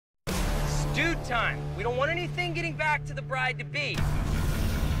Dude time. We don't want anything getting back to the bride-to-be.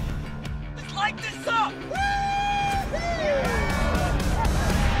 Let's light this up!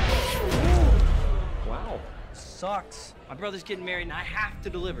 Wow. Sucks. My brother's getting married and I have to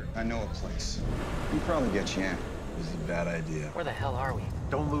deliver. I know a place. We can probably get you in. This is a bad idea. Where the hell are we?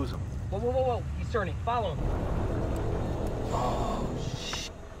 Don't lose him. Whoa, whoa, whoa, whoa. He's turning. Follow him. Oh, shit.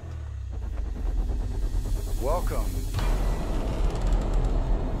 Welcome.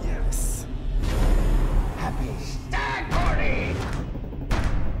 Yes. Happy stag party!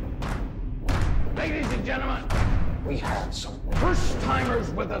 Ladies and gentlemen, we have some first-timers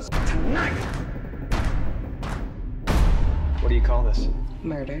with us tonight. What do you call this?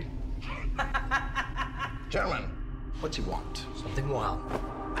 Murder. Gentlemen, what's he want? Something wild.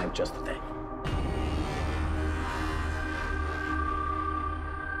 I have just the thing.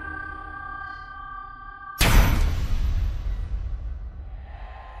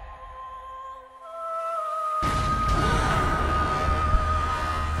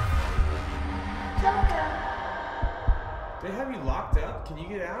 They have you locked up? Can you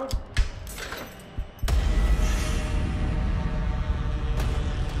get out?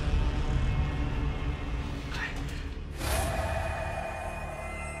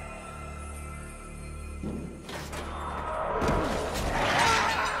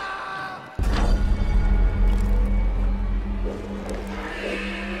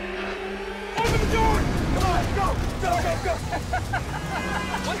 Open the door! Come on, go! Go!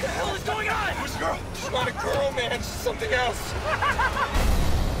 What the hell is going on? Who's the girl? She's not a girl, man. She's something else.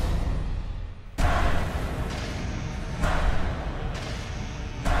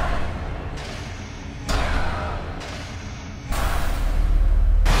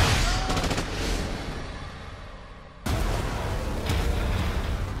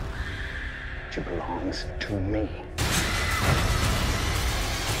 She belongs to me.